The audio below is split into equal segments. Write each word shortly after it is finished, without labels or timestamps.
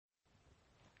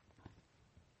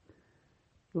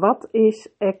Wat is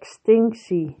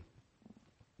extinctie?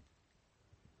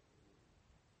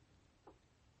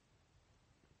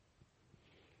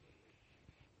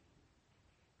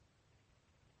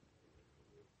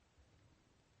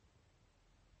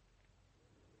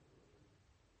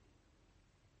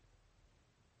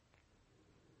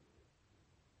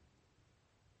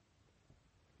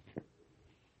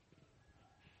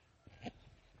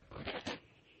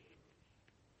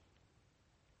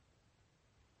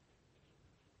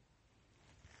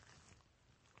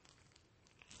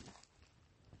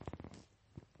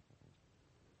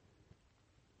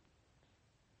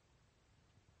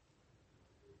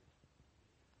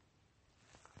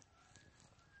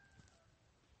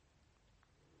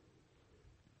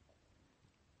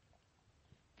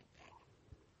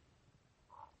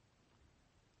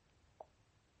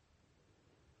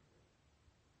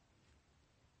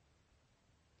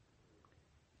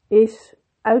 Is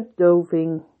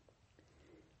uitdoving.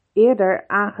 Eerder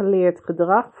aangeleerd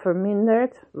gedrag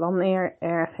vermindert wanneer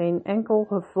er geen enkel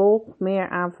gevolg meer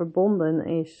aan verbonden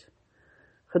is.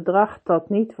 Gedrag dat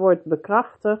niet wordt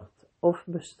bekrachtigd of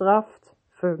bestraft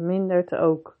vermindert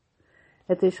ook.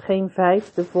 Het is geen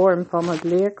vijfde vorm van het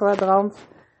leerkwadrant,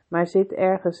 maar zit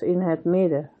ergens in het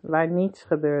midden, waar niets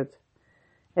gebeurt.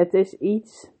 Het is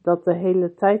iets dat de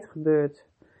hele tijd gebeurt.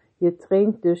 Je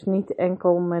traint dus niet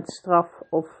enkel met straf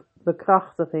of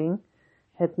bekrachtiging.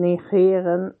 Het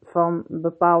negeren van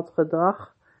bepaald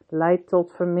gedrag leidt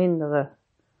tot verminderen.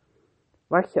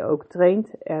 Wat je ook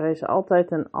traint, er is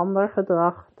altijd een ander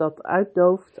gedrag dat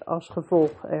uitdooft als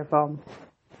gevolg ervan.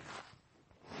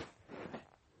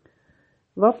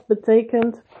 Wat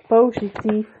betekent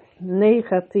positief,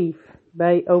 negatief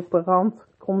bij operant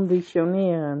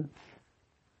conditioneren?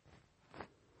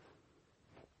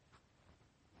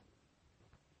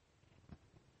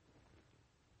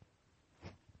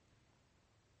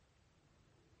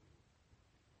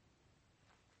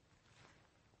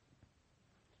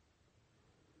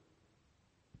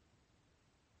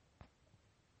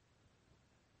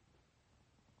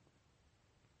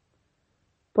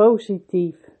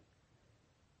 Positief.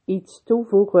 Iets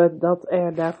toevoegen dat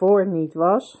er daarvoor niet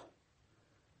was.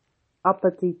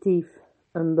 Appetitief.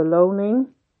 Een beloning.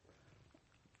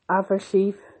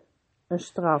 Aversief. Een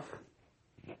straf.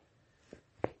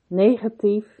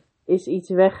 Negatief is iets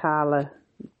weghalen.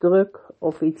 Druk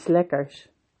of iets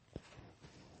lekkers.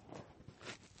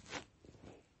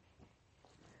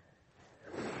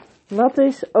 Wat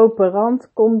is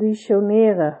operant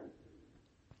conditioneren?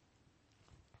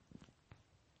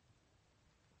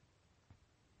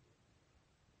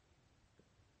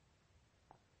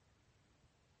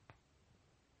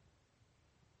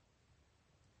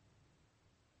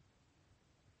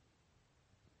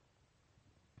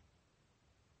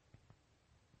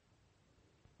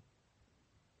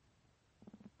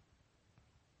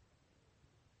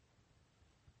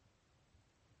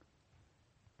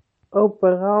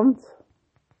 Operant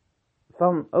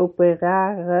van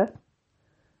operare,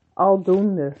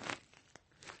 aldoende.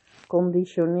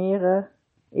 Conditioneren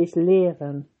is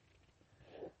leren.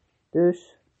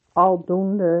 Dus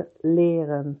aldoende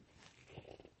leren.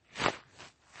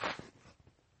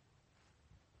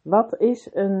 Wat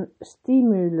is een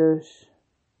stimulus?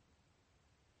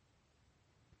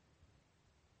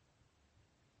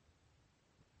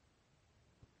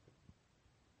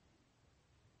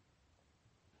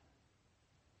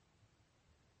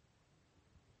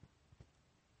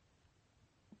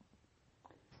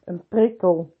 Een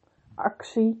prikkel,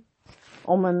 actie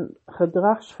om een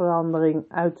gedragsverandering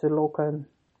uit te lokken.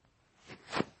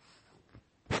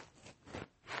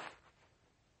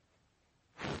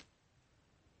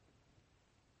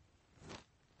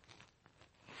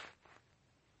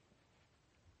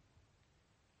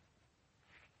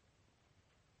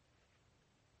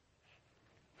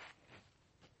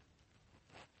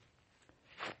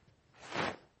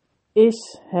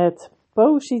 Is het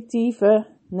positieve,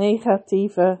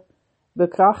 negatieve,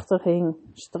 bekrachtiging,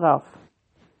 straf?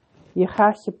 Je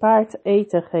gaat je paard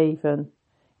eten geven.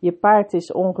 Je paard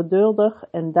is ongeduldig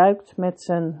en duikt met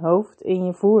zijn hoofd in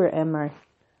je voeremmer.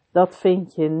 Dat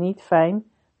vind je niet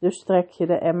fijn, dus trek je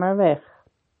de emmer weg.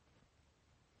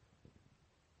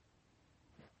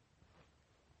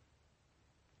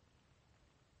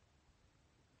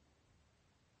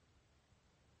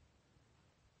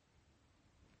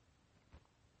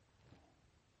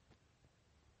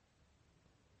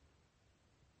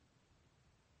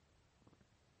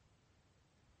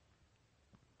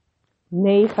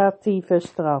 Negatieve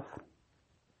straf.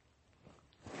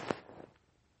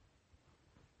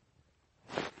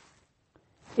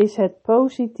 Is het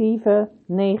positieve,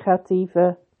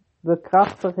 negatieve,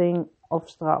 bekrachtiging of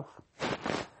straf?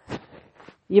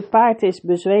 Je paard is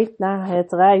bezweet na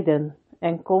het rijden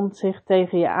en komt zich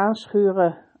tegen je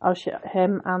aanschuren als je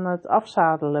hem aan het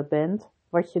afzadelen bent,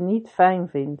 wat je niet fijn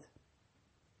vindt.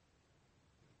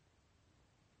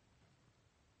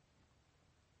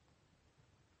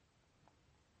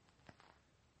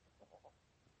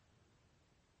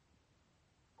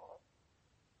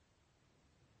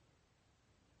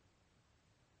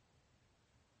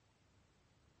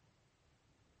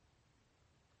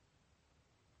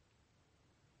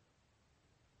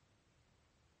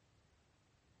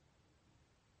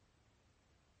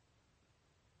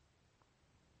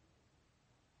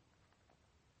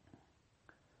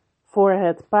 Voor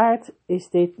het paard is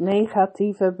dit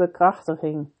negatieve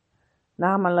bekrachtiging,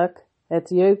 namelijk het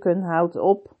jeuken houdt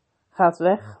op, gaat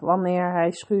weg wanneer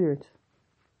hij schuurt.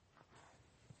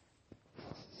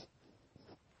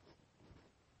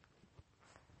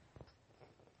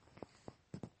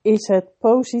 Is het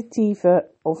positieve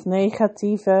of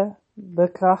negatieve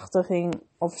bekrachtiging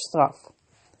of straf?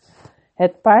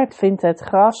 Het paard vindt het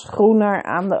gras groener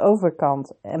aan de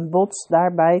overkant en botst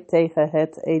daarbij tegen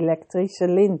het elektrische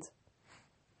lint.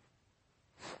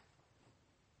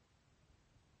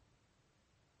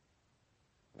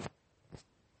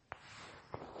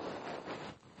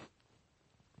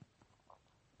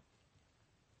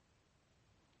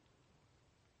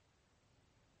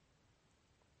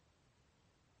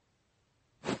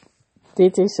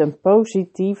 Dit is een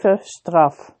positieve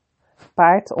straf.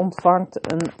 Paard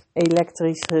ontvangt een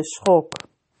elektrische schok.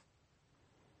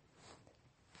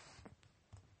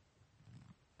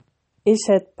 Is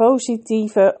het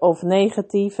positieve of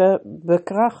negatieve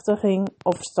bekrachtiging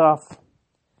of straf?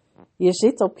 Je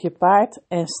zit op je paard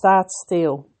en staat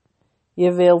stil.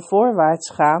 Je wil voorwaarts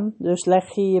gaan, dus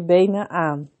leg je je benen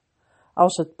aan.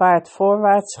 Als het paard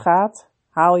voorwaarts gaat,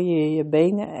 haal je je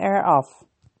benen eraf.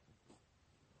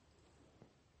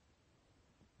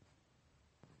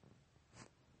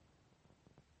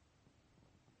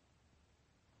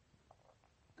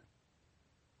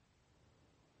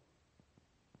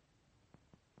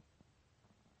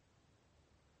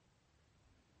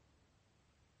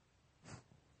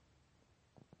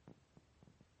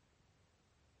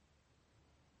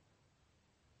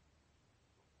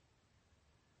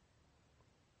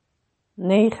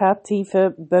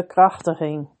 Negatieve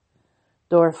bekrachtiging.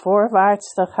 Door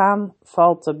voorwaarts te gaan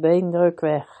valt de beendruk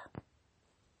weg.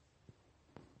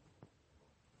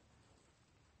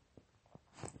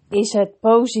 Is het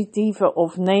positieve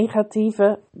of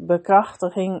negatieve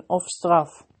bekrachtiging of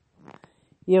straf?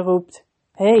 Je roept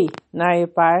 "hey" naar je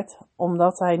paard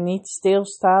omdat hij niet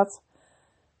stilstaat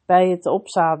bij het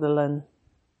opzadelen.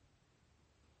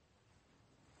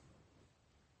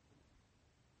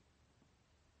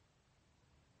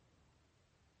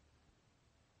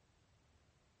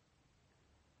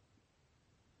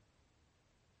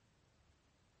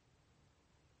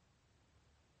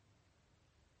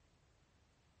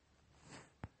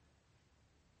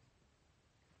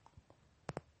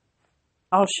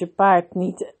 Als je paard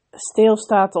niet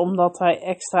stilstaat omdat hij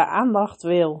extra aandacht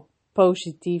wil,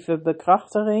 positieve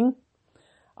bekrachtiging.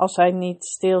 Als hij niet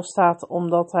stilstaat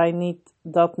omdat hij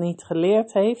dat niet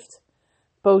geleerd heeft,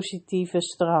 positieve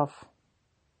straf.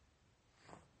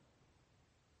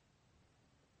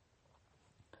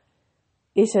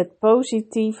 Is het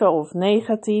positieve of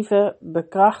negatieve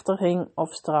bekrachtiging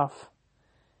of straf?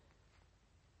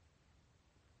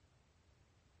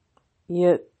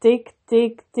 Je tikt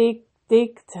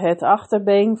het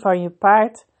achterbeen van je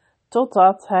paard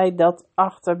totdat hij dat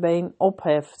achterbeen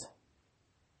opheft.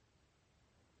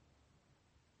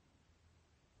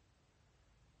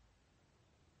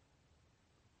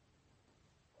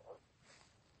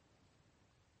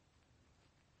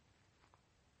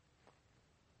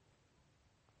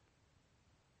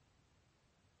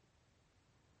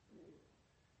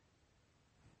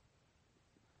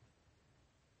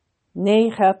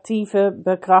 Negatieve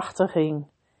bekrachtiging.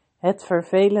 Het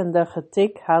vervelende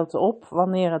getik houdt op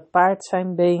wanneer het paard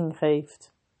zijn been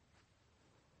geeft.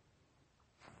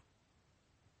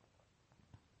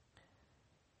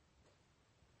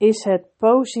 Is het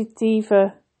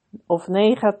positieve of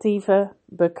negatieve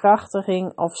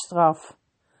bekrachtiging of straf?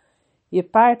 Je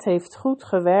paard heeft goed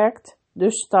gewerkt,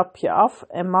 dus stap je af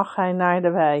en mag hij naar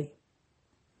de wei.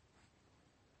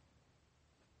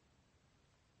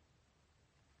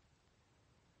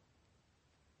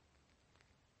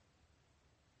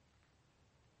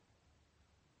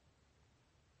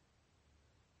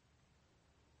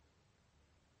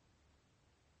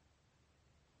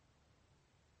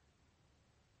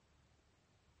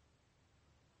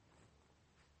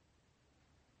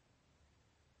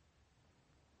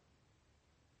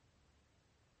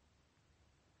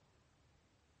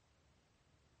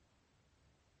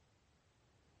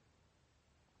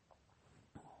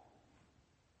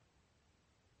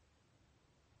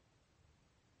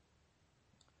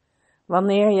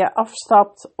 Wanneer je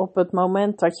afstapt op het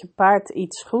moment dat je paard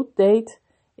iets goed deed,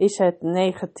 is het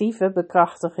negatieve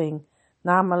bekrachtiging,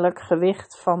 namelijk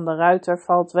gewicht van de ruiter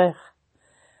valt weg.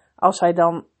 Als hij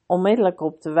dan onmiddellijk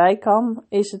op de wei kan,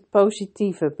 is het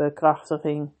positieve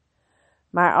bekrachtiging.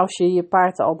 Maar als je je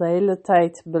paard al de hele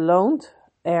tijd beloont,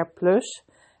 R+,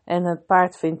 en het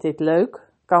paard vindt dit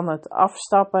leuk, kan het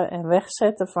afstappen en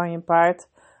wegzetten van je paard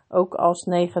ook als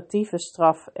negatieve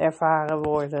straf ervaren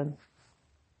worden.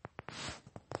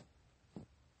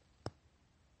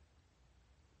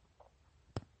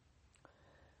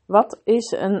 Wat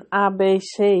is een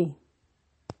ABC?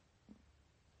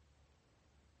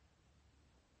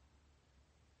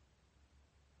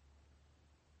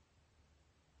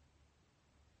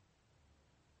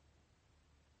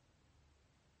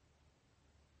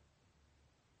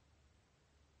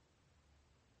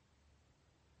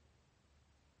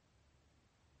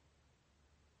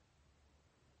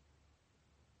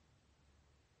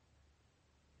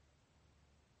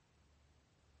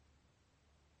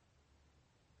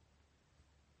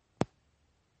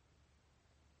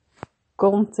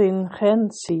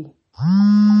 Contingentie.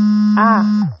 A.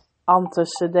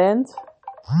 Antecedent.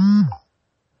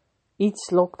 Iets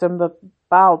lokt een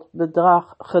bepaald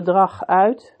gedrag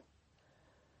uit.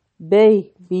 B.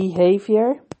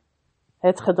 Behavior.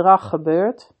 Het gedrag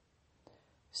gebeurt.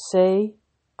 C.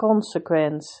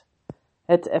 Consequence.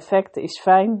 Het effect is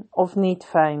fijn of niet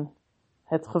fijn.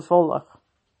 Het gevolg.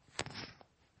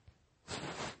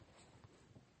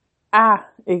 A.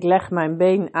 Ik leg mijn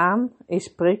been aan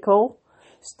is prikkel.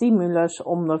 Stimulus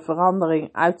om de verandering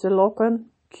uit te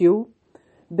lokken. Cue.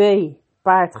 B.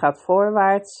 Paard gaat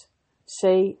voorwaarts. C.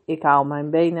 Ik haal mijn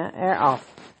benen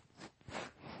eraf.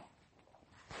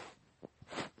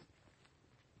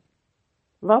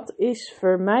 Wat is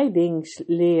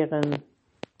vermijdingsleren?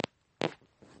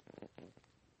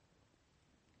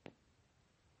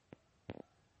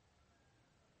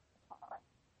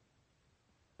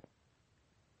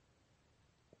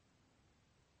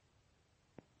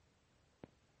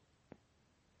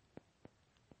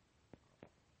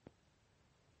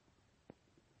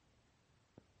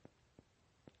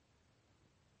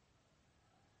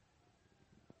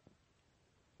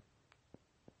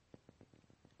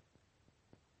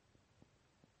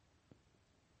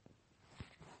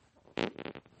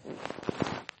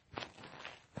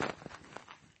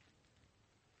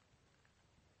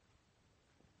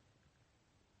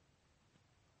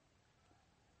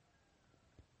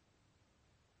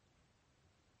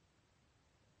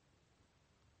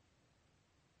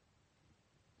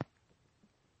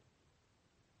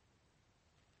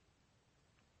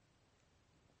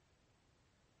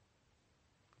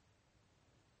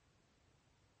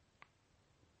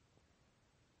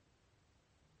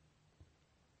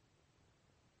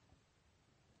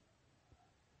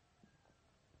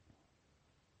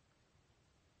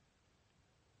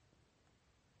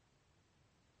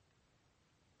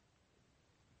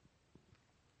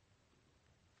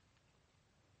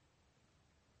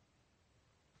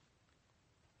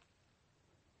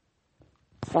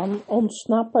 Van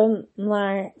ontsnappen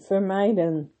naar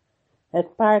vermijden.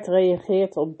 Het paard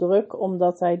reageert op druk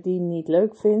omdat hij die niet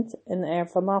leuk vindt en er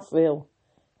vanaf wil.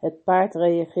 Het paard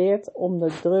reageert om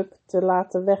de druk te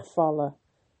laten wegvallen.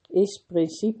 Is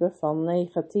principe van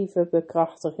negatieve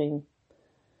bekrachtiging.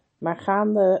 Maar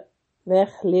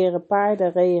gaandeweg leren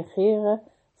paarden reageren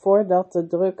voordat de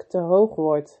druk te hoog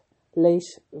wordt.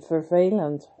 Lees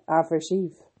vervelend,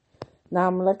 aversief.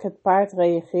 Namelijk het paard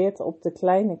reageert op de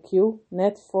kleine cue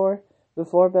net voor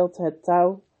bijvoorbeeld het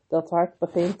touw dat hard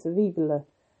begint te wiebelen.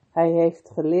 Hij heeft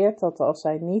geleerd dat als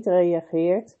hij niet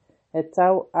reageert, het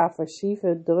touw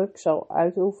aversieve druk zal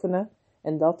uitoefenen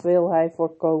en dat wil hij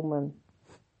voorkomen.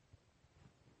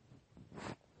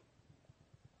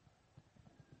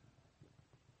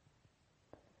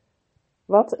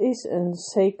 Wat is een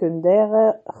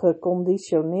secundaire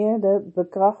geconditioneerde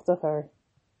bekrachtiger?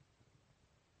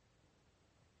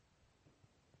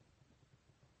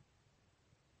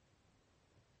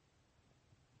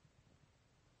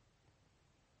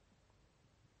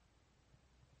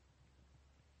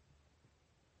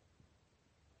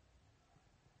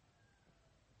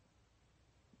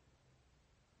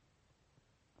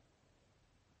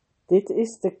 Dit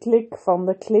is de klik van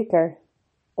de klikker,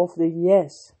 of de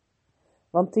yes,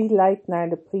 want die leidt naar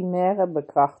de primaire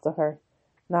bekrachtiger,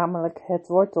 namelijk het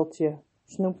worteltje,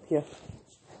 snoepje.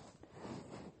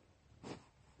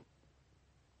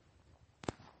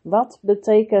 Wat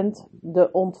betekent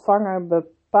de ontvanger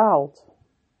bepaald?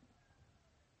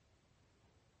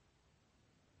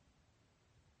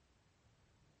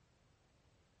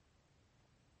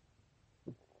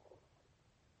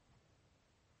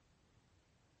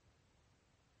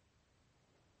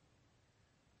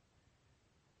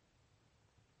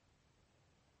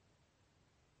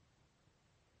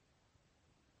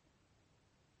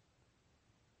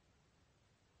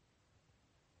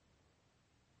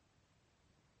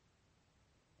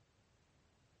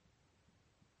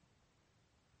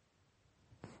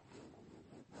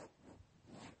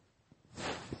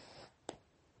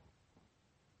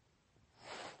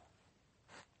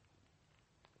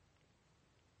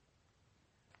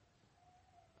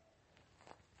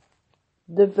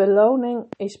 De beloning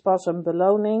is pas een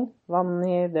beloning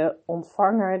wanneer de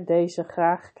ontvanger deze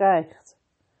graag krijgt.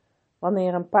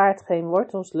 Wanneer een paard geen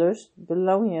wortels lust,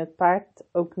 beloon je het paard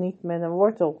ook niet met een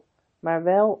wortel, maar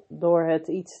wel door het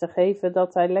iets te geven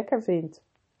dat hij lekker vindt.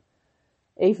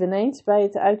 Eveneens bij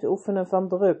het uitoefenen van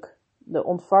druk. De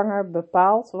ontvanger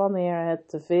bepaalt wanneer het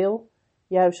te veel,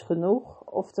 juist genoeg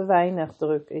of te weinig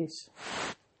druk is.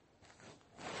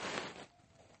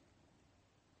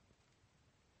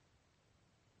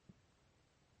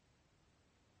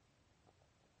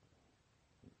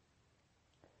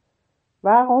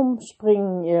 Waarom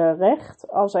spring je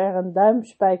recht als er een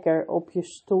duimspijker op je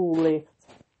stoel ligt?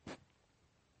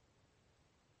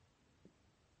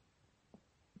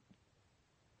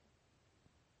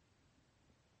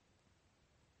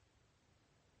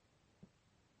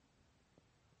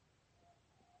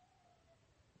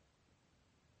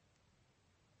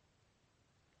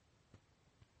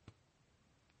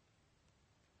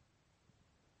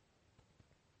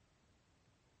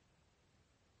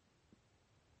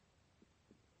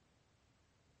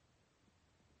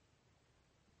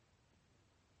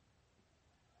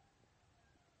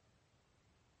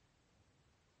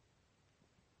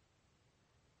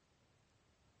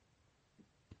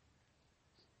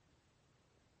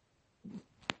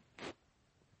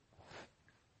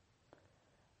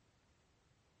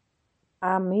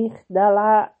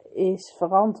 Amygdala is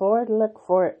verantwoordelijk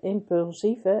voor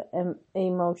impulsieve en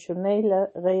emotionele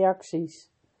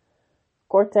reacties.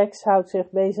 Cortex houdt zich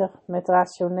bezig met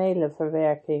rationele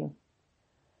verwerking.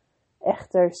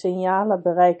 Echter, signalen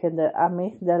bereiken de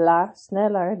amygdala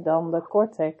sneller dan de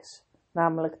cortex,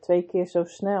 namelijk 2 keer zo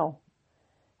snel.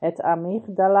 Het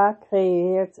amygdala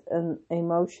creëert een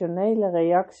emotionele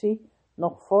reactie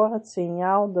nog voor het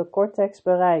signaal de cortex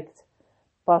bereikt.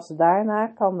 Pas daarna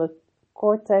kan de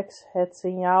cortex het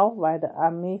signaal waar de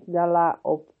amygdala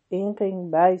op inging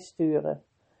bijsturen.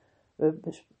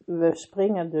 We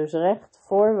springen dus recht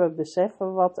voor we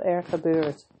beseffen wat er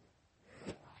gebeurt.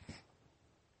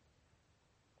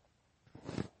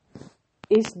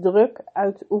 Is druk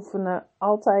uitoefenen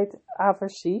altijd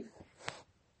aversief?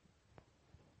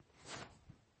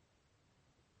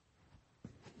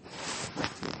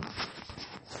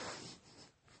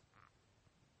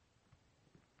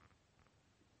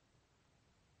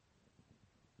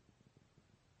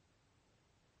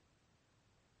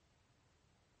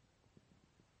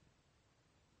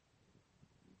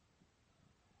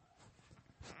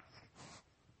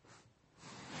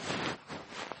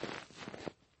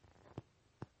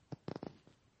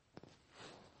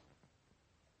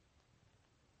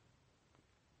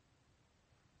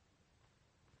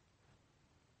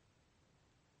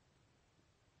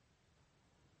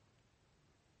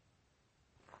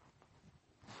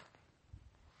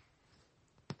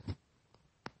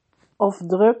 Of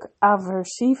druk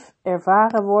aversief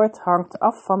ervaren wordt, hangt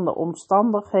af van de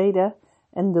omstandigheden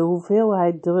en de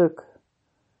hoeveelheid druk.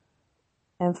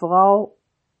 En vooral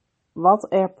wat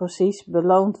er precies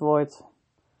beloond wordt.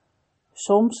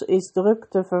 Soms is druk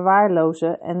te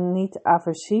verwaarlozen en niet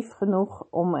aversief genoeg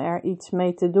om er iets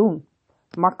mee te doen,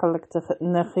 makkelijk te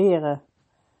negeren.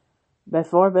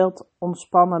 Bijvoorbeeld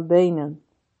ontspannen benen.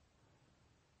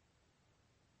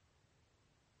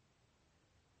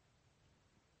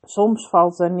 Soms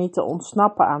valt er niet te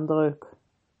ontsnappen aan druk,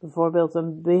 bijvoorbeeld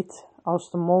een bit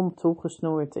als de mond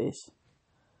toegesnoerd is.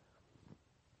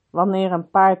 Wanneer een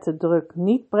paard de druk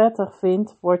niet prettig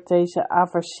vindt, wordt deze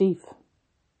aversief,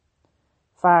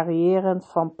 variërend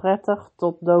van prettig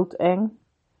tot doodeng,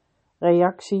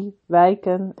 reactie,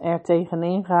 wijken, er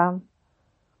tegenin gaan,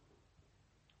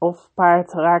 of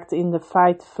paard raakt in de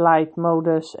fight-flight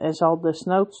modus en zal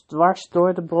desnoods dwars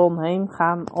door de bron heen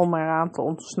gaan om eraan te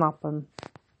ontsnappen.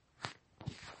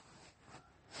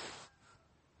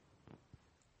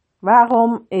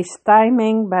 Waarom is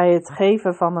timing bij het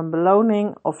geven van een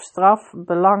beloning of straf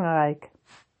belangrijk?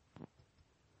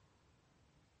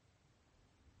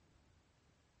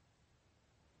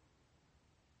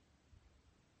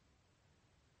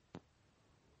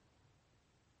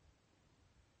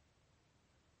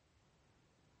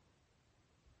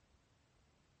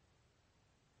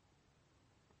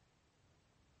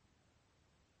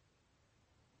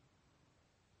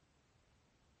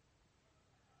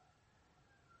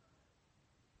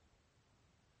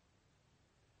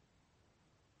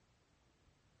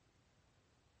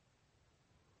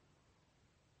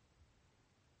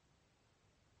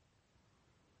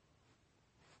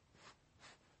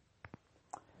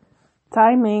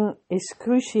 Timing is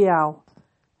cruciaal.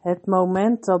 Het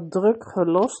moment dat druk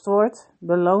gelost wordt,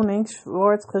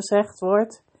 beloningswoord gezegd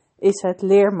wordt, is het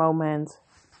leermoment.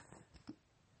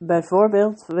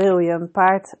 Bijvoorbeeld wil je een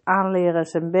paard aanleren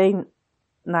zijn been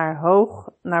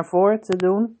hoog naar voren te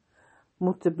doen,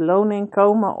 moet de beloning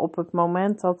komen op het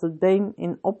moment dat het been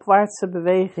in opwaartse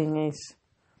beweging is,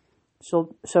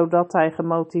 zodat hij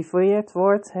gemotiveerd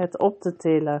wordt het op te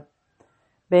tillen.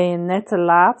 Ben je net te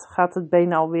laat, gaat het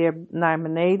been alweer naar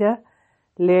beneden,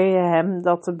 leer je hem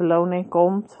dat de beloning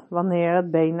komt wanneer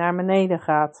het been naar beneden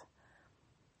gaat.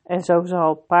 En zo zal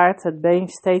het paard het been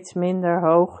steeds minder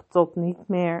hoog tot niet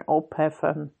meer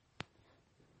opheffen.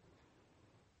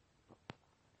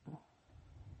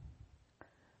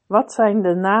 Wat zijn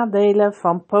de nadelen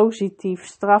van positief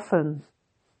straffen?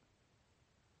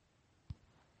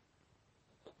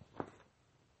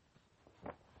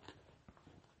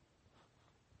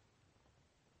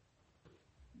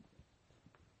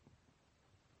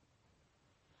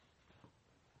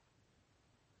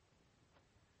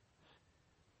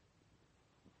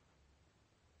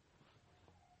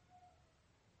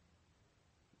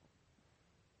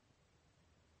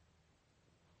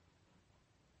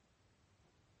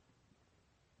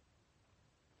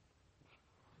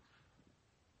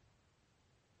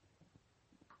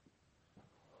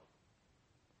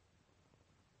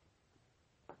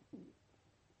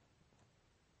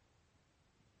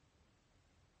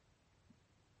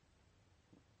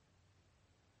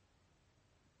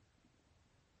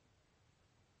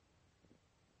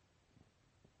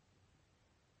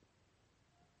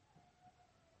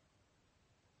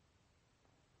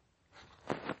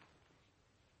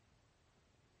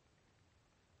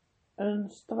 Een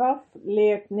straf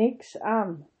leert niks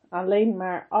aan, alleen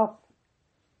maar af.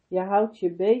 Je houdt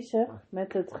je bezig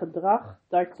met het gedrag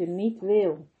dat je niet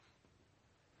wil.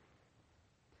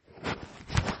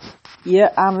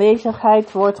 Je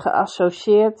aanwezigheid wordt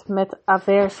geassocieerd met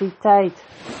aversiteit.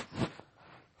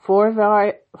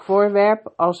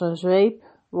 Voorwerp als een zweep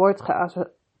wordt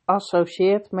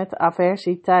geassocieerd met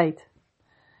aversiteit.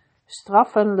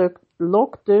 Straffen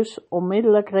lokt dus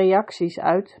onmiddellijk reacties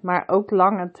uit, maar ook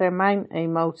lange termijn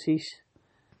emoties.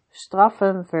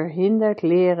 Straffen verhindert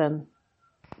leren.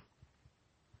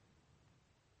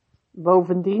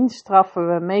 Bovendien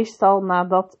straffen we meestal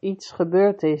nadat iets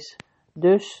gebeurd is,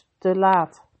 dus te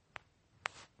laat.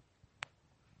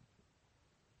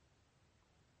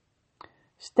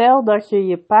 Stel dat je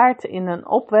je paard in een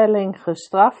opwelling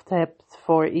gestraft hebt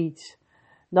voor iets.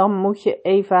 Dan moet je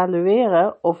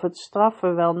evalueren of het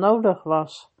straffen wel nodig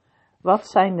was. Wat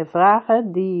zijn de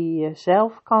vragen die je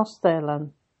jezelf kan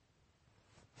stellen?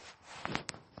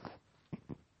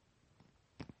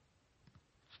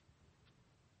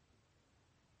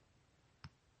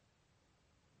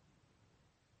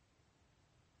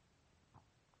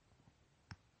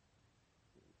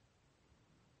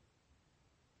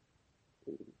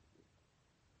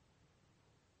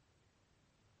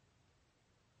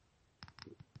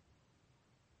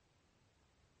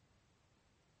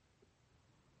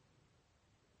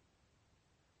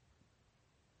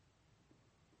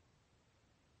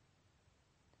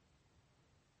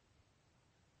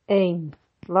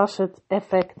 Was het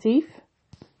effectief?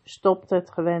 Stopt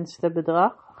het gewenste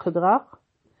gedrag?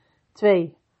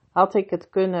 2. Had ik het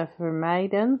kunnen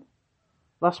vermijden?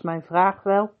 Was mijn vraag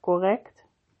wel correct?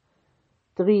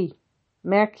 3.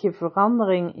 Merk je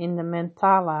verandering in de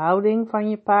mentale houding van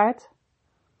je paard?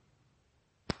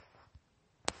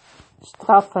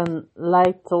 Straffen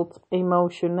leidt tot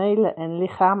emotionele en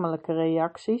lichamelijke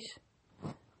reacties.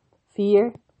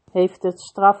 4. Heeft het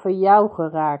straffen jou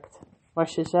geraakt?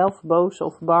 Was je zelf boos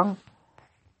of bang?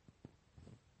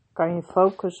 Kan je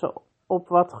focussen op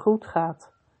wat goed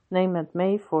gaat? Neem het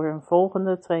mee voor een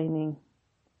volgende training.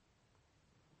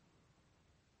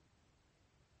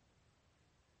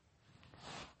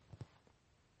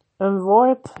 Een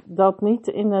woord dat niet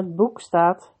in het boek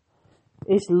staat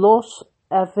is loss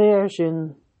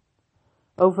aversion.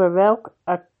 Over welk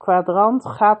kwadrant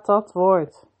gaat dat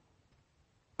woord?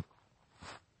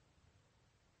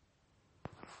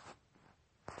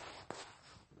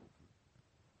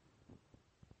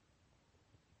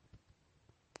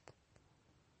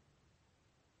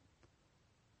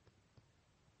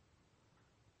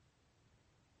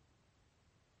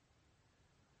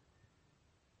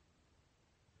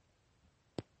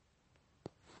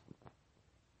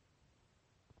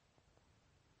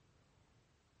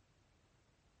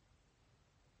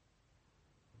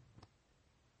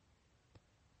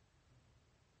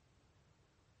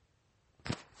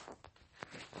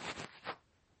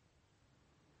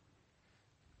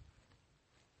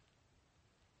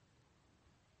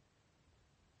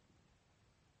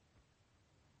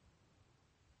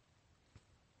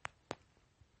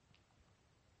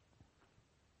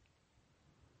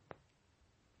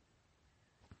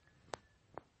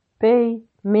 P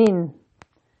min.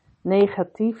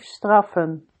 Negatief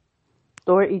straffen.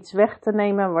 Door iets weg te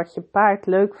nemen wat je paard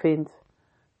leuk vindt.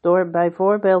 Door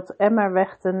bijvoorbeeld emmer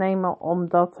weg te nemen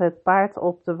omdat het paard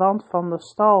op de wand van de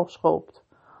stal schopt.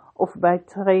 Of bij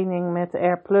training met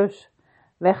R+.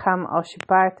 Weggaan als je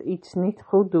paard iets niet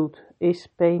goed doet, is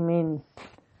P min.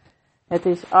 Het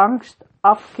is angst,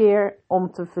 afkeer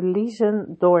om te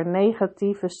verliezen door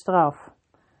negatieve straf.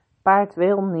 Paard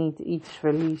wil niet iets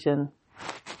verliezen.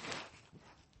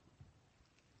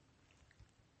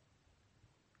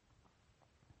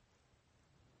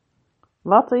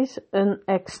 Wat is een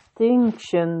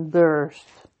extinction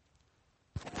burst?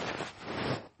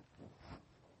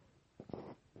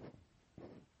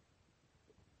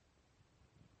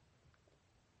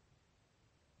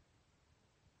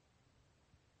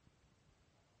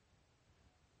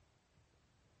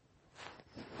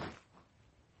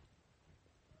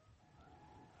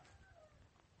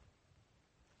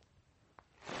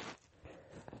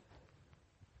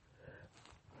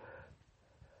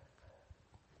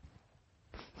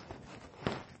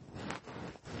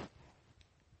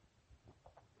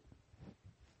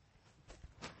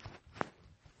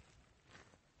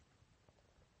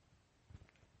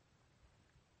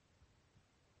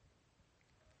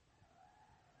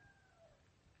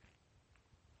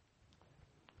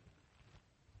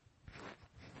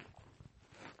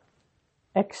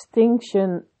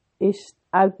 Extinction is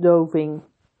uitdoving.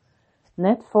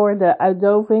 Net voor de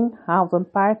uitdoving haalt een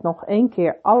paard nog 1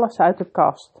 keer alles uit de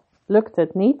kast. Lukt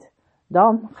het niet,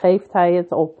 dan geeft hij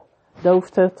het op,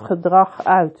 dooft het gedrag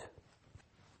uit.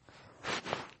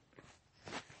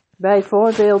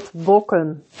 Bijvoorbeeld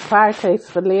bokken. Paard heeft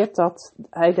geleerd dat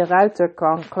hij de ruiter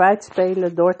kan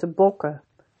kwijtspelen door te bokken.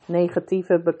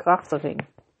 Negatieve bekrachtiging.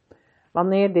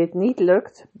 Wanneer dit niet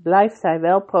lukt, blijft hij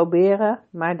wel proberen,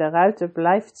 maar de ruiter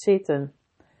blijft zitten.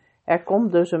 Er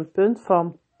komt dus een punt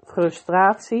van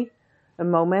frustratie, een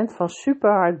moment van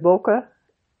superhard bokken,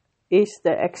 is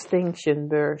de extinction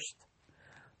burst.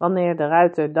 Wanneer de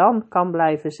ruiter dan kan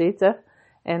blijven zitten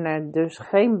en er dus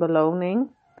geen beloning,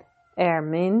 R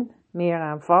min, meer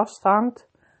aan vasthangt,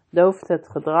 dooft het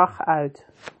gedrag uit.